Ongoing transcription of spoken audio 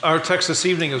Our text this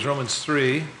evening is Romans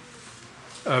 3,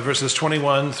 verses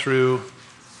 21 through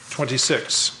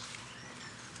 26.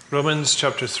 Romans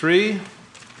chapter 3,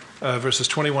 verses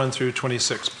 21 through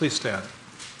 26. Please stand.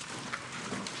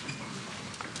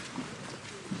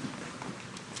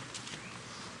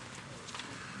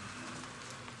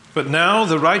 But now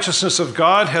the righteousness of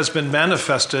God has been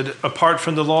manifested apart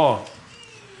from the law,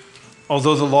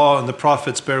 although the law and the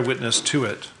prophets bear witness to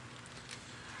it.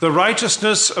 The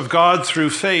righteousness of God through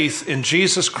faith in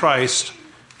Jesus Christ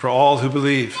for all who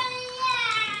believe.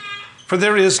 For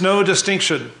there is no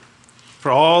distinction,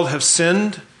 for all have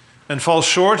sinned and fall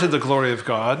short of the glory of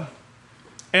God,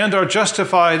 and are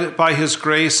justified by his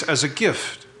grace as a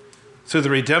gift through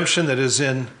the redemption that is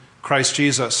in Christ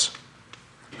Jesus,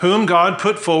 whom God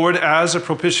put forward as a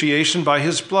propitiation by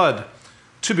his blood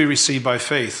to be received by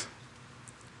faith.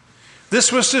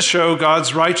 This was to show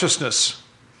God's righteousness,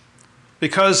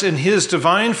 because in his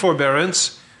divine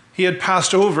forbearance, he had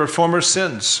passed over former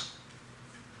sins.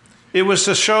 It was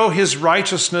to show his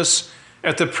righteousness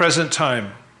at the present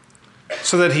time,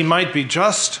 so that he might be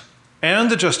just and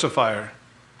the justifier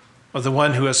of the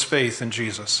one who has faith in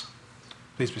Jesus.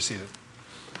 Please be seated.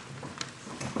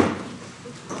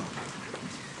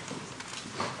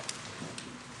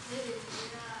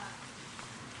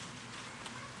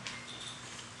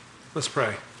 Let's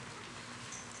pray.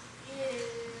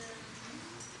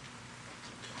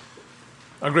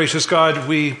 Our gracious God,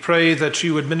 we pray that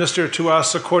you would minister to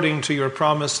us according to your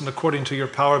promise and according to your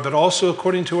power, but also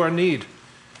according to our need.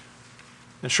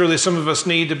 And surely some of us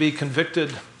need to be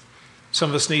convicted, some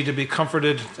of us need to be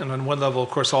comforted, and on one level, of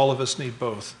course, all of us need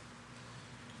both.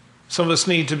 Some of us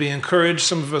need to be encouraged,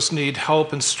 some of us need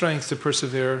help and strength to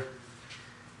persevere,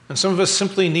 and some of us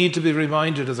simply need to be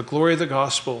reminded of the glory of the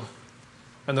gospel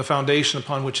and the foundation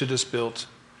upon which it is built,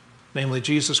 namely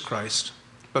Jesus Christ.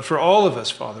 But for all of us,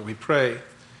 Father, we pray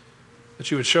that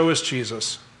you would show us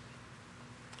Jesus.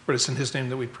 For it's in his name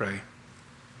that we pray.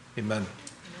 Amen.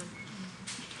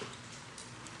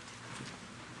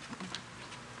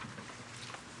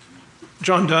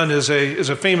 John Donne is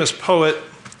a famous poet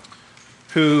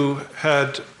who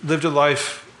had lived a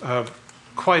life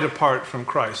quite apart from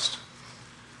Christ.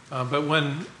 But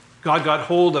when God got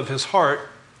hold of his heart,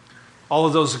 all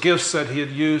of those gifts that he had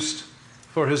used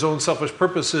for his own selfish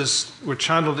purposes were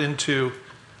channeled into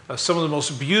some of the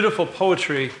most beautiful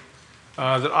poetry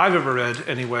that I've ever read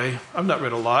anyway. I've not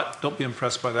read a lot, don't be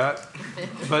impressed by that.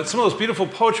 But some of those beautiful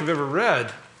poetry I've ever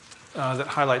read that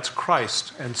highlights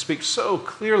Christ and speaks so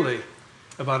clearly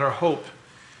about our hope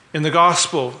in the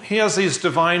gospel. He has these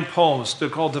divine poems, they're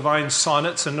called divine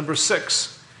sonnets, and number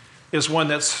 6 is one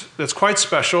that's quite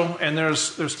special, and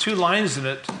there's 2 lines in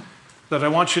it that I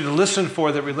want you to listen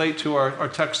for that relate to our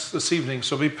text this evening.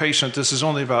 So be patient. This is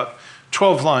only about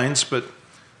 12 lines, but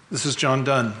this is John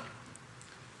Donne.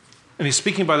 And he's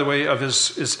speaking, by the way, of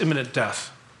his imminent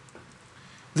death.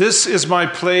 This is my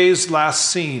play's last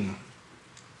scene.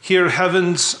 Here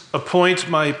heavens appoint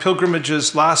my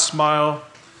pilgrimage's last mile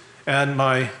and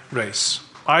my race.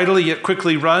 Idly yet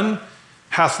quickly run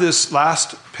hath this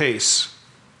last pace.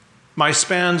 My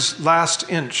span's last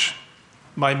inch,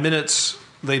 my minute's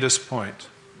latest point.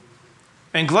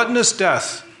 And gluttonous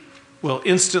death will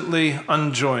instantly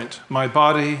unjoint my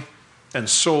body and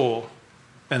soul,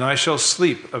 and I shall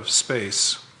sleep of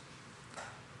space.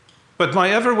 But my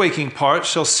ever-waking part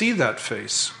shall see that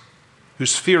face,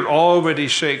 whose fear already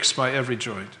shakes my every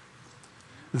joint.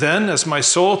 Then, as my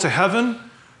soul to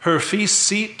heaven her feast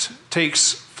seat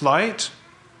takes flight,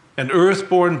 an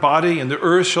earth-born body in the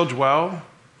earth shall dwell,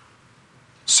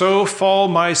 so fall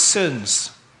my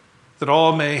sins, that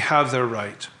all may have their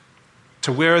right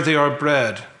to where they are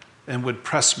bred and would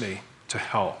press me to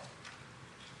hell.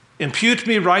 Impute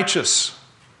me righteous,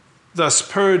 thus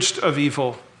purged of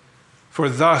evil, for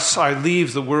thus I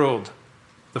leave the world,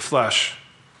 the flesh,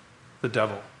 the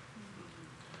devil.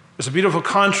 There's a beautiful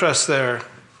contrast there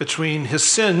between his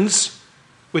sins,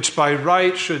 which by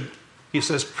right should, he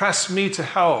says, press me to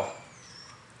hell,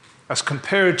 as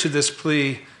compared to this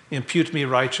plea, impute me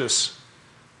righteous,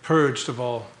 purged of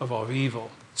all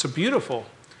evil. It's a beautiful,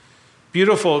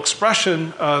 beautiful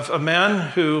expression of a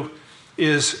man who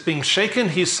is being shaken,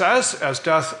 he says, as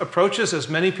death approaches, as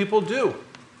many people do.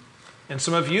 And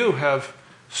some of you have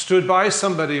stood by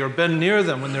somebody or been near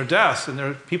them when they're death, and there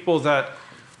are people that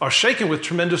are shaken with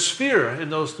tremendous fear in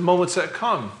those moments that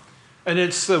come. And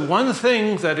it's the one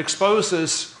thing that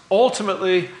exposes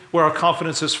ultimately where our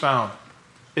confidence is found.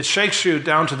 It shakes you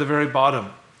down to the very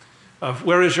bottom of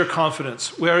where is your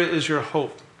confidence, where is your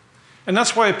hope. And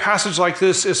that's why a passage like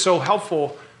this is so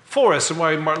helpful for us, and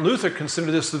why Martin Luther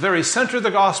considered this the very center of the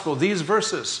gospel, these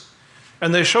verses.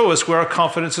 And they show us where our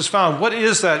confidence is found. What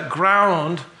is that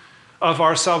ground of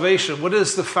our salvation? What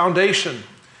is the foundation?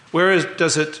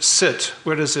 Does it sit?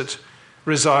 Where does it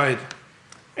reside?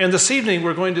 And this evening,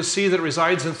 we're going to see that it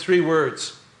resides in 3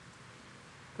 words.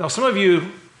 Now, some of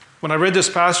you, when I read this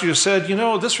passage, you said,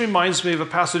 this reminds me of a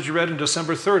passage you read on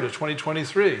December 3rd of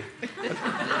 2023. And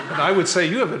I would say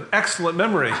you have an excellent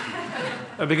memory,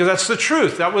 because that's the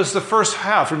truth. That was the first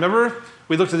half. Remember,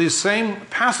 we looked at these same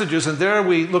passages, and there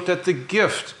we looked at the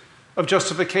gift of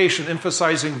justification,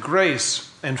 emphasizing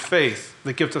grace and faith,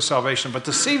 the gift of salvation. But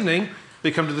this evening,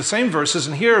 we come to the same verses,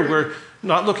 and here we're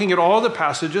not looking at all the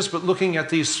passages, but looking at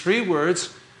these 3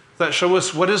 words that show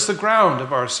us what is the ground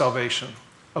of our salvation,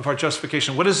 of our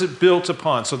justification. What is it built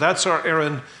upon? So that's our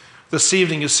errand this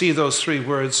evening. You see those 3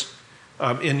 words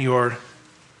in your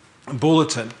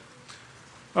bulletin.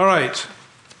 All right,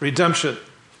 redemption.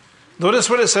 Notice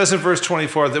what it says in verse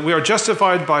 24, that we are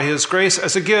justified by his grace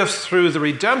as a gift through the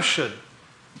redemption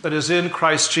that is in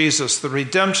Christ Jesus, the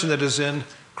redemption that is in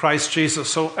Christ Jesus.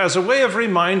 So as a way of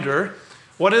reminder,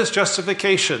 what is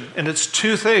justification? And it's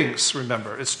 2 things,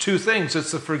 remember. It's 2 things.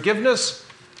 It's the forgiveness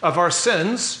of our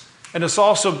sins, and it's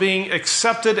also being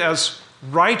accepted as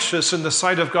righteous in the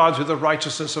sight of God through the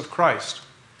righteousness of Christ.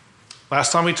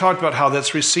 Last time we talked about how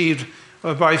that's received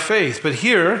by faith. But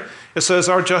here it says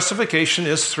our justification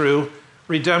is through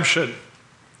redemption.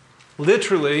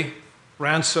 Literally,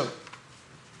 ransom.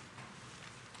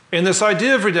 And this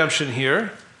idea of redemption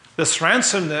here, this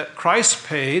ransom that Christ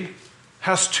paid,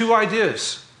 has 2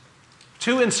 ideas,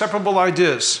 2 inseparable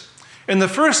ideas. And the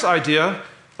first idea,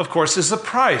 of course, is the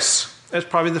price. That's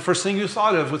probably the first thing you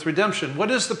thought of with redemption.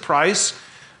 What is the price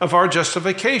of our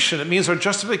justification? It means our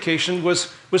justification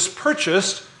was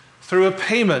purchased through a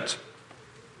payment.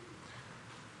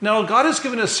 Now, God has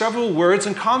given us several words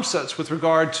and concepts with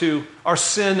regard to our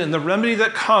sin and the remedy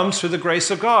that comes through the grace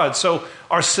of God. So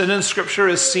our sin in Scripture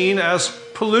is seen as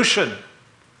pollution.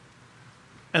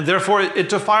 And therefore, it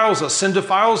defiles us. Sin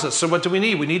defiles us. So what do we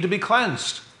need? We need to be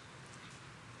cleansed.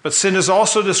 But sin is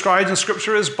also described in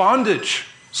Scripture as bondage,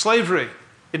 slavery.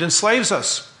 It enslaves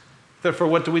us. Therefore,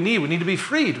 what do we need? We need to be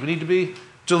freed. We need to be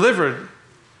delivered.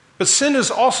 But sin is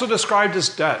also described as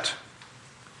debt.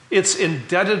 It's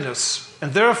indebtedness.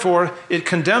 And therefore, it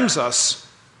condemns us.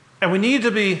 And we need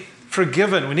to be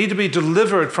forgiven. We need to be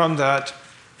delivered from that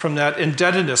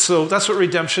indebtedness. So that's what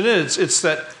redemption is. It's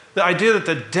that the idea that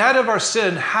the debt of our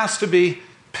sin has to be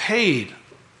paid.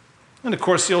 And of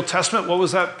course, the Old Testament, what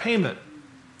was that payment?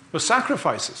 It was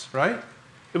sacrifices, right?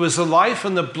 It was the life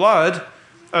and the blood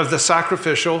of the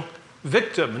sacrificial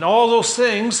victim. And all those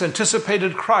things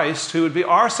anticipated Christ, who would be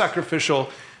our sacrificial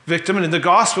victim. And in the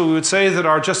gospel, we would say that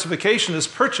our justification is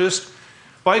purchased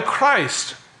by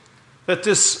Christ. That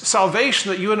this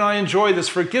salvation that you and I enjoy, this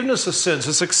forgiveness of sins,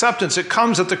 this acceptance, it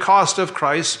comes at the cost of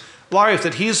Christ's life,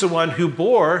 that he's the one who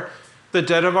bore the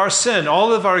debt of our sin.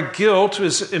 All of our guilt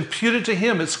is imputed to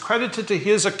him. It's credited to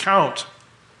his account.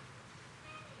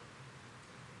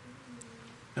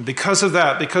 And because of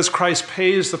that, because Christ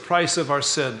pays the price of our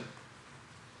sin,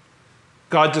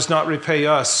 God does not repay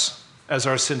us as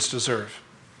our sins deserve.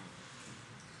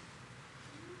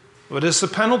 What is the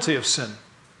penalty of sin?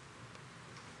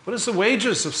 What is the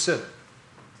wages of sin?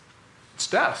 It's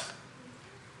death.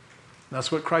 And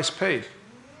that's what Christ paid.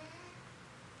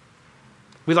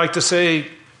 We like to say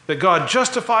that God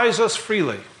justifies us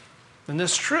freely. And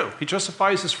that's true. He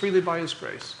justifies us freely by his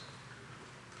grace.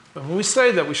 But when we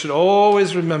say that, we should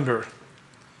always remember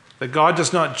that God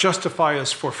does not justify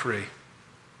us for free.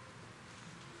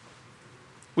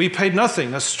 We paid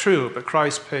nothing, that's true, but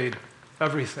Christ paid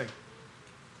everything.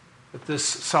 That this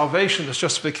salvation, this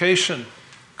justification,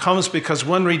 comes because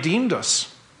one redeemed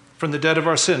us from the debt of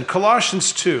our sin.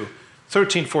 Colossians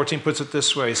 2:13-14 puts it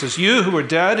this way. It says, you who were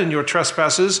dead in your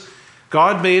trespasses,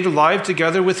 God made alive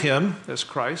together with him, as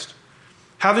Christ,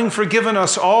 having forgiven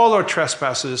us all our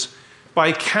trespasses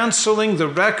by canceling the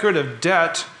record of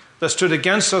debt that stood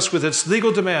against us with its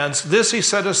legal demands. This he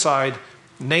set aside,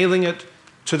 nailing it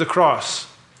to the cross.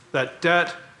 That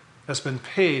debt has been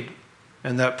paid,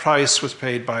 and that price was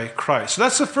paid by Christ. So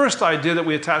that's the first idea that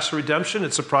we attach to redemption.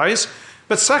 It's a price.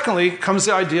 But secondly comes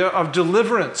the idea of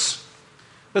deliverance.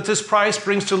 That this price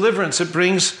brings deliverance. It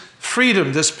brings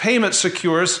freedom. This payment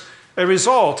secures a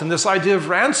result. And this idea of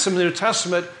ransom in the New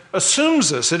Testament assumes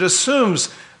this. It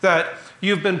assumes that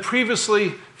you've been previously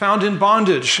found in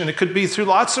bondage, and it could be through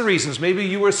lots of reasons. Maybe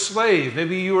you were a slave.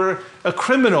 Maybe you were a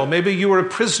criminal. Maybe you were a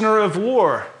prisoner of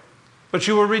war, but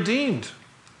you were redeemed.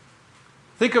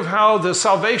 Think of how the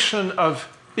salvation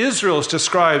of Israel is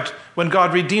described when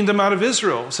God redeemed them out of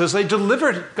Israel. It says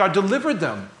God delivered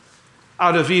them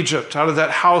out of Egypt, out of that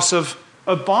house of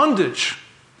of bondage.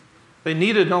 They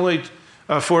needed not only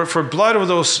for blood of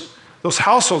those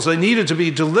households, they needed to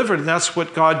be delivered, and that's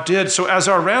what God did. So as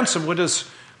our ransom, what does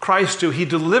Christ do? He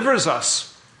delivers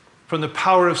us from the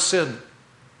power of sin.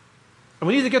 And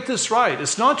we need to get this right.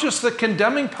 It's not just the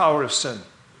condemning power of sin.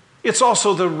 It's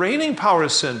also the reigning power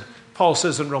of sin, Paul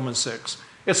says in Romans 6.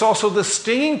 It's also the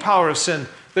stinging power of sin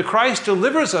that Christ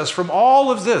delivers us from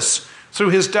all of this through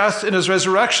his death and his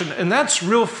resurrection. And that's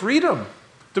real freedom,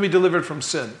 to be delivered from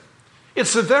sin.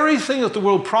 It's the very thing that the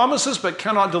world promises but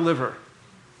cannot deliver.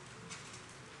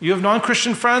 You have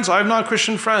non-Christian friends, I have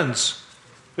non-Christian friends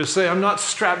who say, I'm not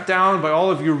strapped down by all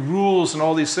of your rules and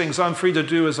all these things. I'm free to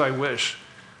do as I wish.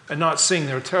 And not seeing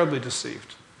they're terribly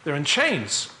deceived. They're in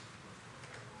chains.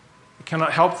 They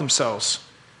cannot help themselves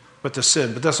but to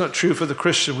sin. But that's not true for the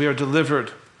Christian. We are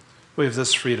delivered. We have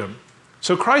this freedom.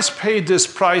 So Christ paid this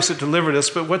price that delivered us,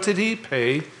 but what did he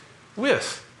pay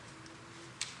with?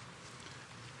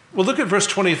 Well, look at verse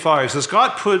 25. It says,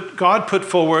 God put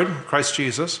forward Christ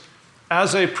Jesus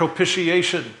as a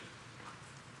propitiation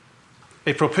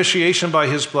by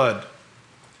his blood.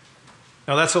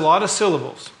 Now that's a lot of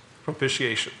syllables,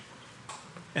 propitiation.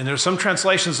 And there's some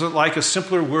translations that like a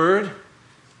simpler word.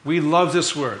 We love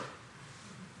this word.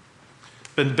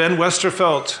 But Ben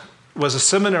Westerfeld was a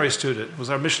seminary student, was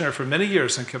our missionary for many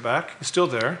years in Quebec. He's still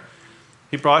there.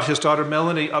 He brought his daughter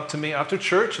Melanie up to me after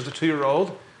church as a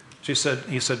 2-year-old. He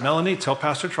said, Melanie, tell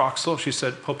Pastor Troxel. She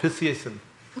said, propitiation.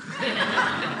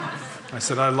 I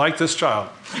said, I like this child.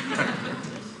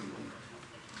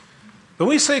 When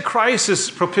we say Christ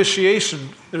is propitiation,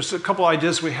 there's a couple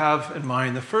ideas we have in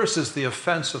mind. The first is the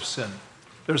offense of sin.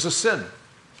 There's a sin.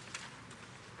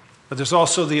 But there's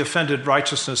also the offended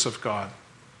righteousness of God.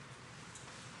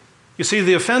 You see,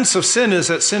 the offense of sin is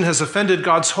that sin has offended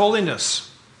God's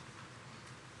holiness,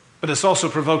 but it's also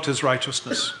provoked his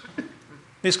righteousness.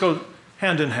 These go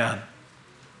hand in hand.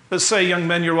 Let's say, young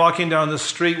men, you're walking down the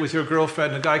street with your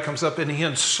girlfriend, and a guy comes up and he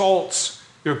insults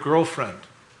your girlfriend.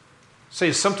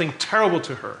 Says something terrible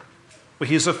to her. Well,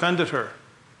 he's offended her.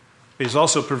 But he's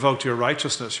also provoked your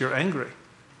righteousness. You're angry.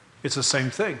 It's the same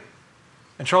thing.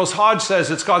 And Charles Hodge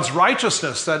says it's God's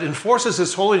righteousness that enforces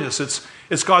his holiness.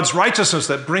 It's God's righteousness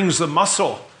that brings the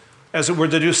muscle, as it were,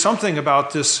 to do something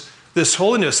about this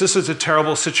holiness. This is a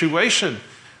terrible situation,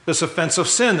 this offense of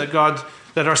sin, that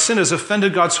our sin has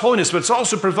offended God's holiness, but it's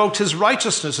also provoked his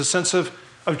righteousness, a sense of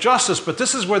justice. But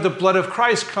this is where the blood of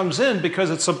Christ comes in,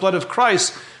 because it's the blood of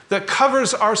Christ that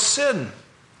covers our sin.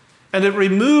 And it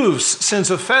removes sin's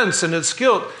offense and its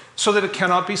guilt so that it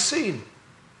cannot be seen.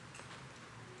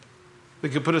 We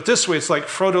could put it this way, it's like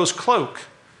Frodo's cloak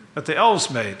that the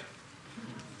elves made.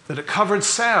 That it covered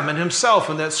Sam and himself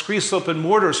in that scree slope and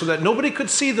mortar so that nobody could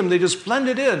see them. They just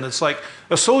blended in. It's like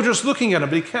a soldier's looking at them,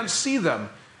 but he can't see them.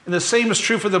 And the same is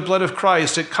true for the blood of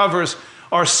Christ. It covers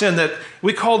our sin. That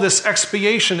we call this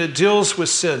expiation. It deals with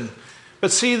sin.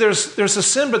 But see, there's a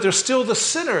sin, but there's still the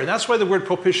sinner. And that's why the word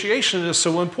propitiation is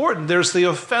so important. There's the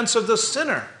offense of the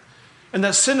sinner. And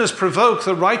that sin has provoked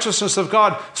the righteousness of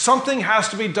God. Something has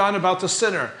to be done about the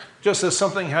sinner, just as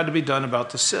something had to be done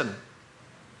about the sin.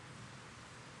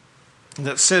 And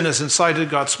that sin has incited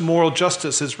God's moral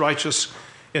justice, his righteous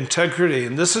integrity.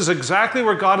 And this is exactly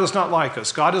where God is not like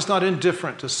us. God is not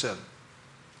indifferent to sin.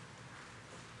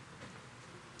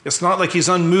 It's not like he's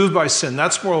unmoved by sin.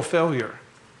 That's moral failure.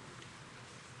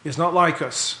 He's not like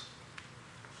us.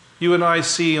 You and I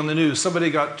see on the news somebody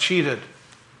got cheated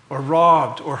or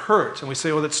robbed or hurt, and we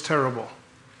say, oh, that's terrible.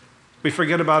 We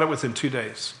forget about it within 2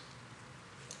 days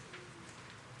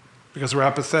because we're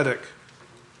apathetic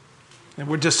and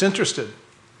we're disinterested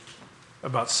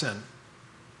about sin.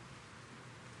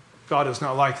 God is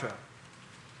not like that.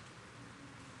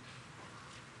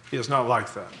 He is not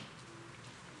like that.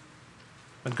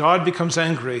 When God becomes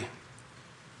angry,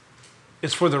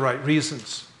 it's for the right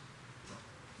reasons.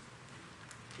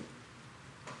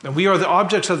 And we are the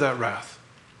objects of that wrath.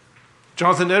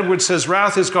 Jonathan Edwards says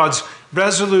wrath is God's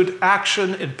resolute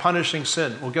action in punishing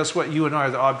sin. Well, guess what? You and I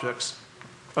are the objects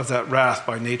of that wrath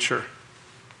by nature.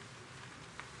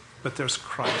 But there's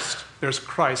Christ. There's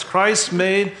Christ. Christ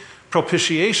made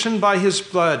propitiation by his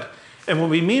blood. And what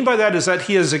we mean by that is that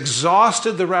he has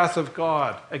exhausted the wrath of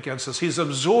God against us. He's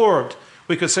absorbed,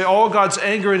 we could say, all God's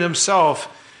anger in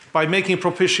himself by making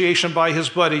propitiation by his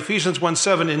blood. Ephesians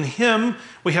 1:7, in him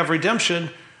we have redemption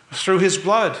through his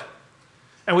blood.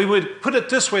 And we would put it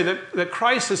this way, that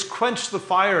Christ has quenched the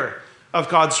fire of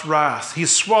God's wrath.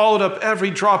 He's swallowed up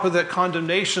every drop of that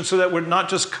condemnation so that we're not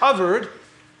just covered,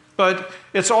 but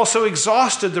it's also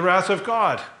exhausted the wrath of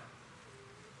God.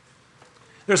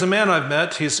 There's a man I've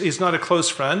met. He's not a close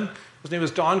friend. His name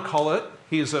is Don Collett.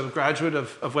 He's a graduate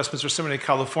of Westminster Seminary,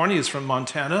 California. He's from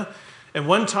Montana. And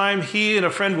one time he and a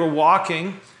friend were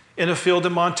walking in a field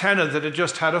in Montana that had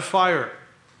just had a fire.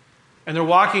 And they're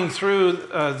walking through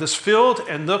this field,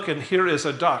 and look, and here is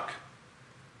a duck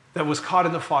that was caught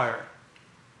in the fire.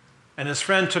 And his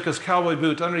friend took his cowboy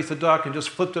boot underneath the duck and just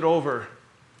flipped it over.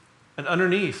 And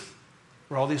underneath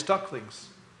were all these ducklings,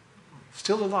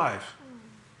 still alive.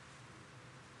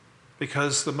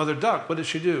 Because the mother duck, what did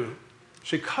she do?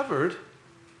 She covered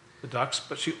the ducks,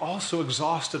 but she also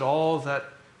exhausted all that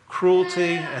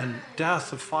cruelty and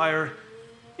death of fire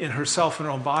in herself and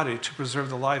her own body to preserve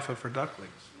the life of her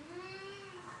ducklings.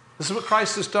 This is what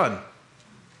Christ has done.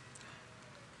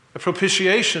 A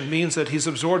propitiation means that he's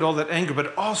absorbed all that anger, but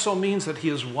it also means that he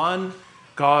has won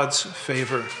God's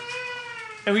favor.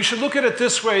 And we should look at it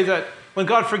this way, that when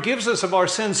God forgives us of our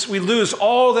sins, we lose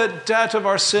all that debt of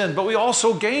our sin, but we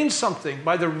also gain something.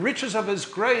 By the riches of his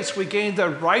grace, we gain the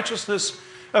righteousness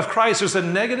of Christ. There's a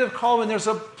negative column and there's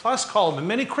a plus column. And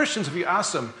many Christians, if you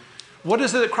ask them, what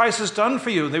is it that Christ has done for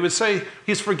you? They would say,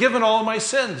 he's forgiven all of my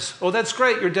sins. Oh, that's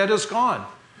great. Your debt is gone.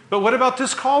 But what about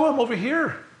this column over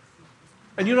here?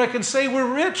 And you and I can say we're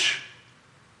rich.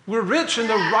 We're rich in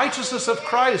the righteousness of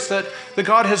Christ that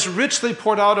God has richly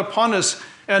poured out upon us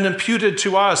and imputed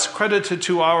to us, credited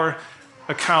to our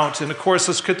account. And of course,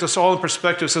 let's get this all in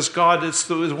perspective. It says God is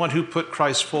the one who put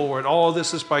Christ forward. All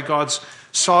this is by God's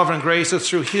sovereign grace. It's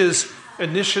through his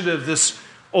initiative, this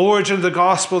origin of the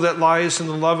gospel that lies in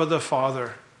the love of the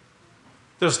Father.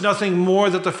 There's nothing more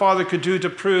that the Father could do to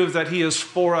prove that he is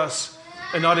for us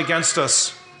and not against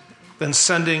us than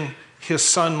sending his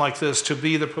Son like this to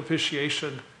be the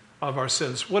propitiation of our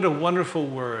sins. What a wonderful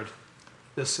word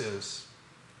this is.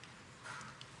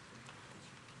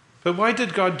 But why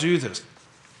did God do this?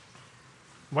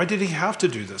 Why did he have to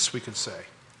do this, we could say?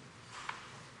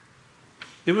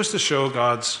 It was to show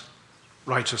God's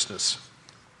righteousness.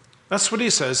 That's what he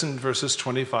says in verses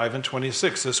 25 and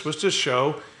 26. This was to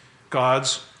show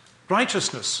God's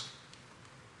righteousness.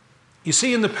 You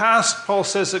see, in the past, Paul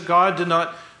says that God did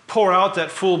not pour out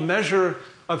that full measure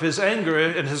of his anger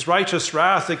and his righteous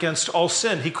wrath against all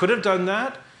sin. He could have done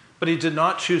that, but he did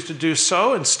not choose to do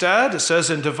so. Instead, it says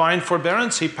in divine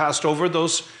forbearance, he passed over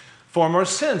those former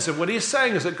sins. And what he's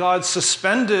saying is that God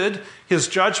suspended his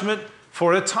judgment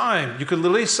for a time. You could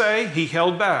literally say he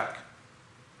held back.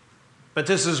 But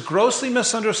this is grossly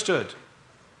misunderstood,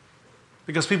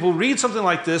 because people read something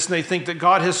like this and they think that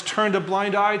God has turned a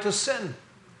blind eye to sin,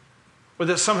 or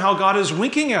that somehow God is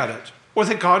winking at it, or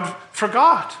that God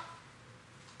forgot.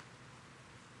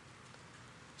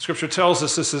 Scripture tells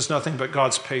us this is nothing but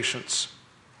God's patience.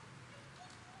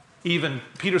 Even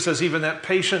Peter says even that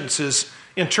patience is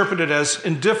interpreted as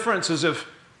indifference, as if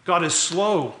God is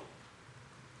slow.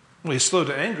 Well, he's slow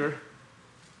to anger,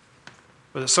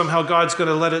 but that somehow God's going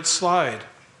to let it slide.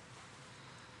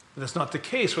 But that's not the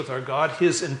case with our God.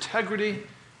 His integrity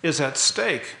is at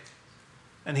stake,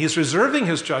 and he's reserving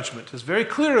his judgment. He's very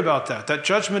clear about that. That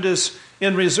judgment is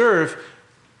in reserve.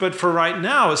 But for right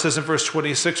now, it says in verse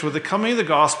 26, with the coming of the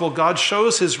gospel, God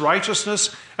shows his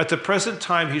righteousness at the present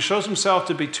time. He shows himself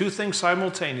to be two things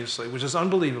simultaneously, which is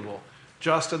unbelievable,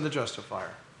 just and the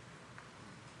justifier.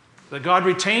 That God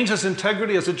retains his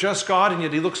integrity as a just God, and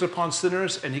yet he looks upon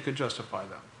sinners and he could justify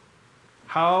them.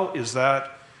 How is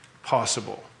that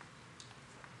possible?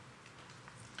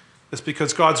 It's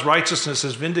because God's righteousness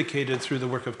is vindicated through the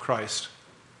work of Christ.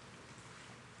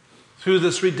 Through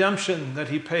this redemption that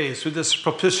he pays, through this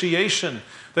propitiation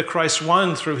that Christ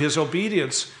won through his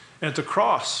obedience at the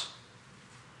cross.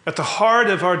 At the heart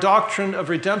of our doctrine of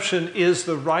redemption is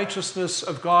the righteousness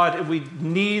of God, and we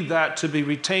need that to be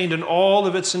retained in all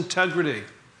of its integrity.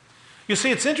 You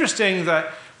see, it's interesting that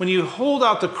when you hold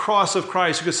out the cross of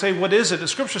Christ, you could say, what is it? The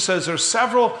scripture says there are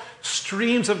several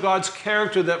streams of God's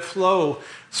character that flow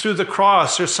through the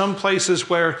cross. There's some places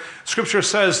where scripture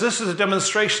says this is a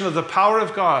demonstration of the power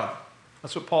of God.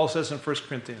 That's what Paul says in 1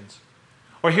 Corinthians.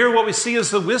 Or here what we see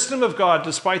is the wisdom of God,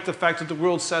 despite the fact that the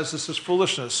world says this is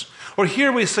foolishness. Or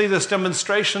here we see this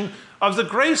demonstration of the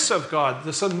grace of God,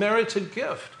 this unmerited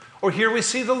gift. Or here we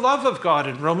see the love of God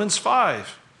in Romans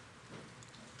 5.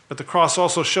 But the cross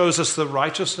also shows us the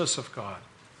righteousness of God.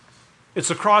 It's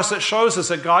the cross that shows us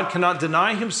that God cannot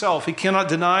deny himself. He cannot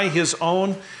deny his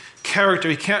own character.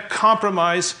 He can't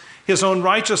compromise his own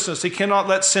righteousness. He cannot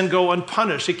let sin go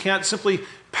unpunished. He can't simply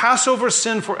pass over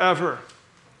sin forever.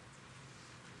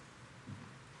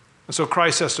 And so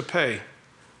Christ has to pay.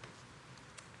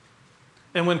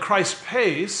 And when Christ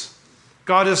pays,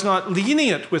 God is not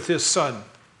lenient with his Son.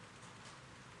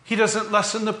 He doesn't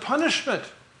lessen the punishment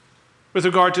with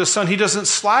regard to his Son. He doesn't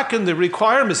slacken the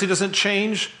requirements. He doesn't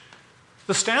change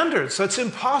the standards. That's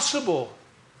impossible.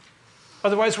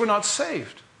 Otherwise, we're not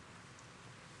saved.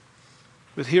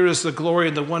 But here is the glory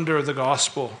and the wonder of the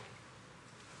gospel.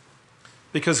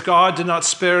 Because God did not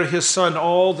spare his Son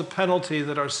all the penalty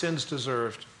that our sins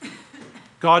deserved.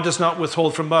 God does not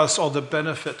withhold from us all the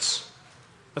benefits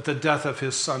that the death of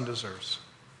his Son deserves.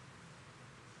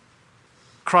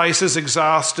 Christ has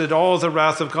exhausted all the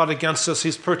wrath of God against us.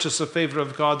 He's purchased the favor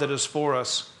of God that is for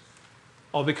us.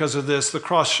 All because of this, the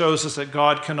cross shows us that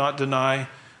God cannot deny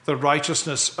the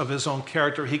righteousness of his own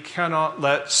character. He cannot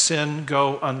let sin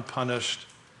go unpunished.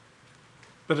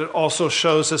 But it also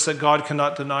shows us that God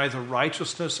cannot deny the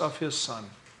righteousness of his Son.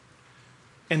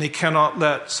 And he cannot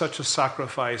let such a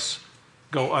sacrifice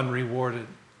go unrewarded.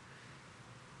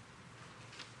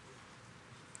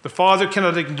 The Father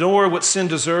cannot ignore what sin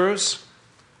deserves,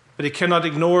 but he cannot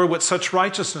ignore what such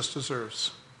righteousness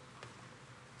deserves.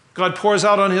 God pours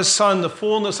out on his Son the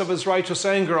fullness of his righteous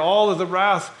anger. All of the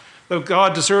wrath that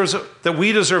God deserves, that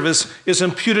we deserve, is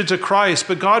imputed to Christ.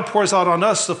 But God pours out on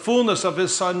us the fullness of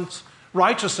his Son's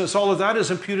righteousness. All of that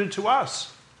is imputed to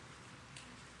us.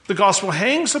 The gospel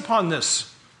hangs upon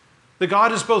this. That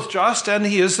God is both just and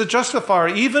he is the justifier,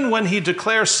 even when he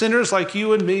declares sinners like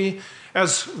you and me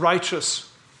as righteous.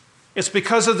 It's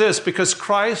because of this, because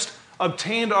Christ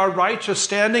obtained our righteous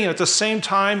standing, and at the same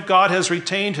time, God has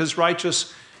retained his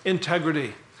righteous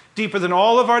integrity. Deeper than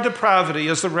all of our depravity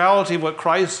is the reality of what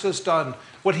Christ has done,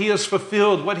 what he has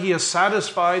fulfilled, what he has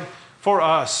satisfied for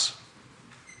us.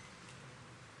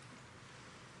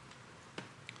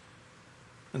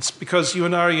 And it's because you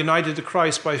and I are united to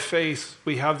Christ by faith,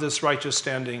 we have this righteous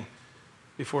standing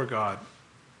before God.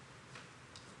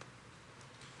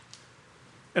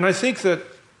 And I think that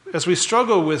as we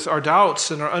struggle with our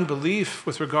doubts and our unbelief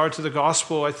with regard to the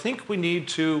gospel, I think we need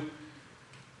to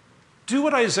do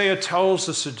what Isaiah tells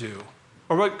us to do,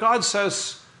 or what God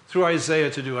says through Isaiah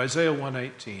to do, Isaiah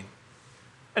 1:18.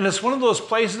 And it's one of those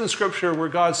places in Scripture where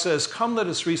God says, come, let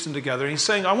us reason together. And he's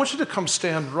saying, I want you to come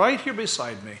stand right here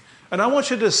beside me, and I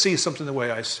want you to see something the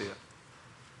way I see it.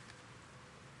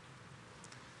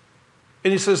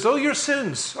 And he says, though your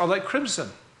sins are like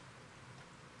crimson,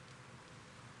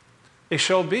 they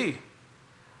shall be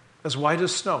as white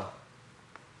as snow.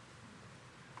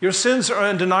 Your sins are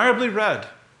undeniably red,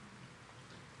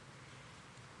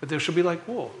 but they shall be like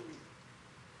wool.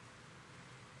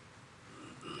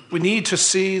 We need to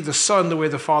see the Son the way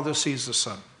the Father sees the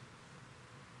Son.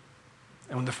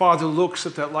 And when the Father looks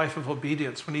at that life of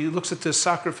obedience, when he looks at this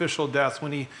sacrificial death,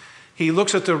 when he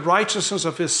looks at the righteousness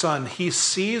of his Son, he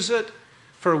sees it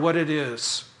for what it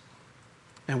is.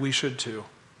 And we should too.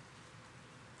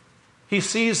 He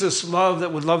sees this love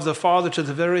that would love the Father to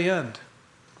the very end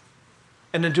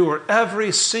and endure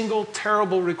every single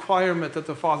terrible requirement that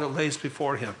the Father lays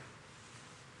before him.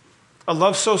 A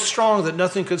love so strong that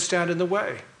nothing could stand in the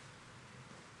way.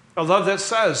 A love that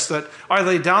says that I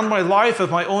lay down my life of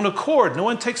my own accord. No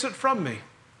one takes it from me.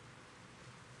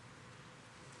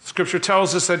 Scripture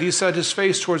tells us that he set his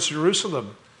face towards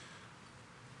Jerusalem.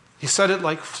 He set it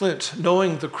like flint,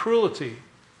 knowing the cruelty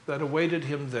that awaited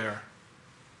him there.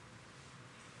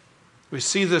 We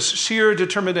see this sheer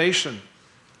determination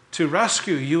to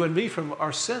rescue you and me from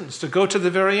our sins, to go to the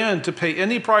very end, to pay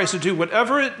any price, to do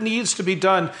whatever it needs to be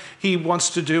done. He wants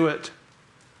to do it.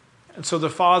 And so the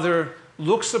Father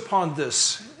looks upon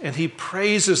this and he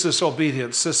praises this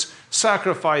obedience, this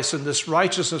sacrifice, and this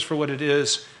righteousness for what it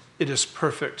is. It is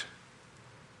perfect.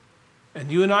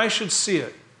 And you and I should see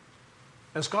it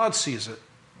as God sees it.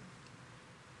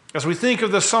 As we think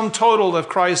of the sum total of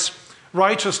Christ's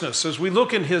righteousness, as we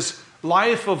look in his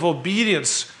life of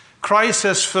obedience, Christ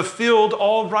has fulfilled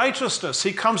all righteousness.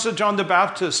 He comes to John the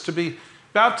Baptist to be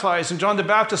baptized, and John the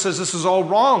Baptist says, this is all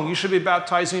wrong. You should be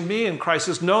baptizing me. And Christ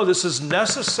says, no, this is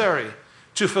necessary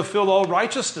to fulfill all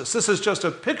righteousness. This is just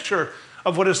a picture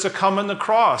of what is to come on the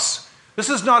cross. This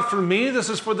is not for me. This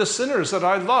is for the sinners that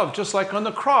I love, just like on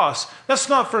the cross. That's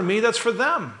not for me. That's for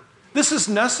them. This is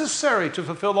necessary to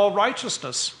fulfill all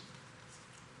righteousness.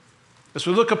 As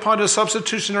we look upon his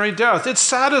substitutionary death, it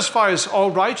satisfies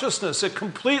all righteousness. It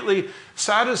completely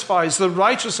satisfies the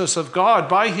righteousness of God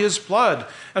by his blood.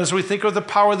 And as we think of the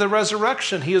power of the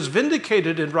resurrection, he is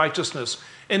vindicated in righteousness.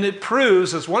 And it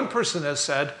proves, as one person has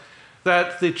said,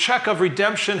 that the check of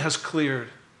redemption has cleared.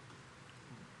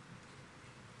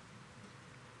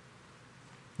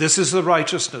 This is the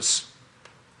righteousness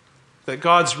that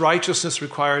God's righteousness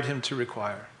required him to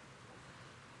require.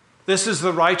 This is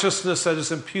the righteousness that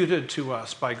is imputed to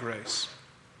us by grace.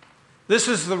 This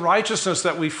is the righteousness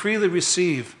that we freely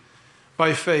receive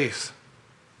by faith.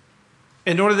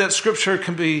 In order that Scripture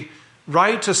can be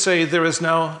right to say there is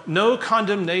now no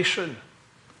condemnation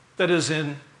that is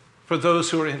in for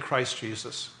those who are in Christ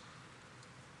Jesus.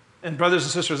 And brothers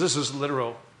and sisters, this is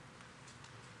literal.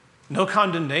 No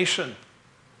condemnation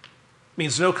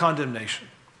means no condemnation.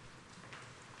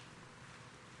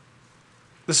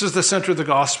 This is the center of the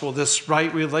gospel, this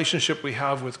right relationship we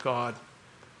have with God,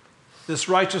 this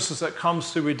righteousness that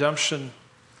comes through redemption,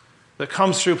 that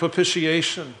comes through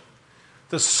propitiation.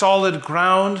 The solid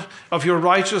ground of your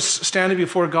righteous standing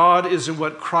before God is in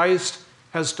what Christ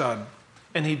has done.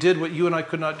 And he did what you and I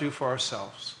could not do for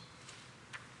ourselves.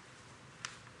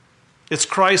 It's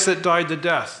Christ that died the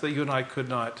death that you and I could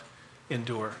not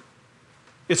endure.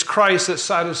 It's Christ that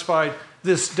satisfied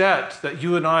this debt that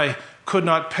you and I could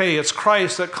not pay. It's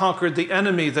Christ that conquered the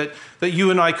enemy that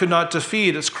you and I could not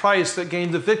defeat. It's Christ that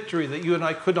gained the victory that you and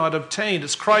I could not obtain.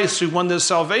 It's Christ who won this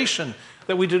salvation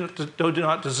that we do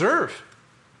not deserve.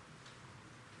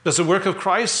 Does the work of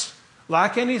Christ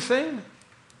lack anything?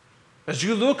 As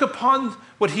you look upon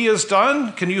what he has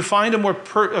done, can you find a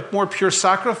more pure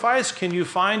sacrifice? Can you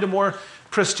find a more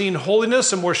pristine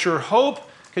holiness, a more sure hope?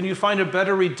 Can you find a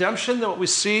better redemption than what we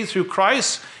see through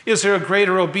Christ? Is there a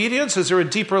greater obedience? Is there a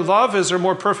deeper love? Is there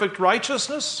more perfect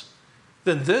righteousness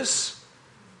than this?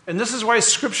 And this is why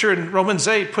Scripture in Romans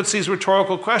 8 puts these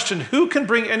rhetorical questions. Who can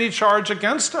bring any charge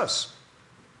against us?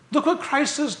 Look what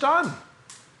Christ has done.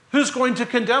 Who's going to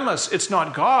condemn us? It's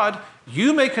not God.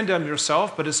 You may condemn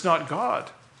yourself, but it's not God.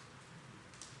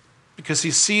 Because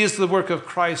he sees the work of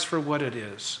Christ for what it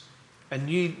is. And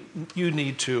you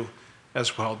need to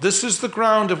as well. This is the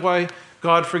ground of why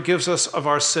God forgives us of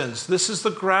our sins. This is the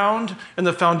ground and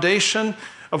the foundation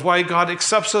of why God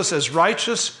accepts us as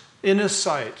righteous in his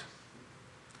sight.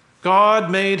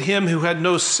 God made him who had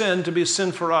no sin to be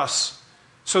sin for us,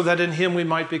 so that in him we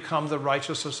might become the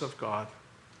righteousness of God.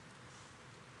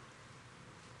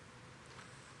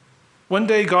 One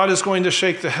day God is going to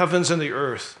shake the heavens and the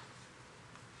earth,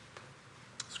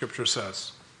 Scripture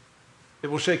says. It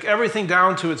will shake everything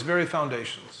down to its very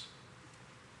foundations.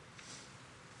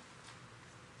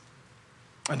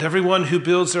 And everyone who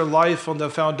builds their life on the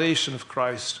foundation of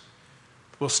Christ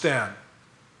will stand.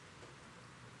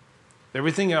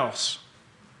 Everything else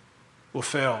will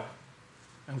fail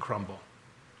and crumble.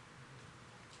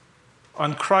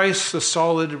 On Christ, the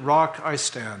solid rock, I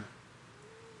stand.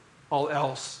 All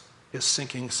else is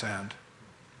sinking sand.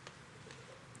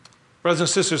 Brothers and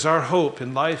sisters, our hope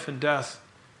in life and death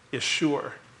is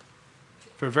sure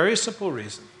for a very simple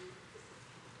reason,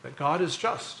 that God is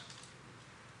just.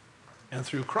 And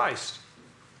through Christ,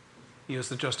 he is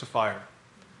the justifier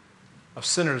of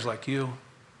sinners like you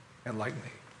and like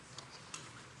me.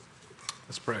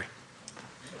 Let's pray.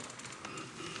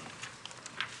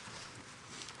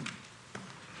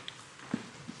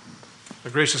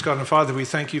 Our gracious God and Father, we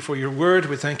thank you for your word.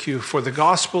 We thank you for the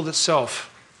gospel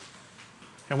itself.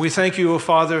 And we thank you, O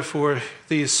Father, for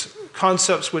these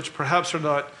concepts which perhaps are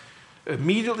not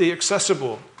immediately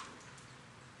accessible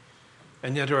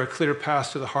and yet are a clear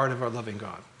path to the heart of our loving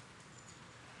God.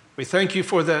 We thank you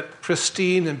for that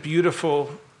pristine and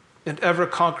beautiful and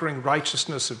ever-conquering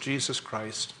righteousness of Jesus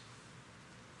Christ,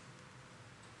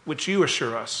 which you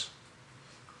assure us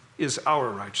is our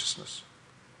righteousness.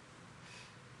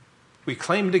 We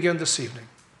claim it again this evening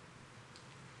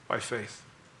by faith.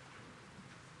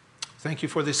 Thank you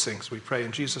for these things. We pray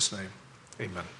in Jesus' name. Amen.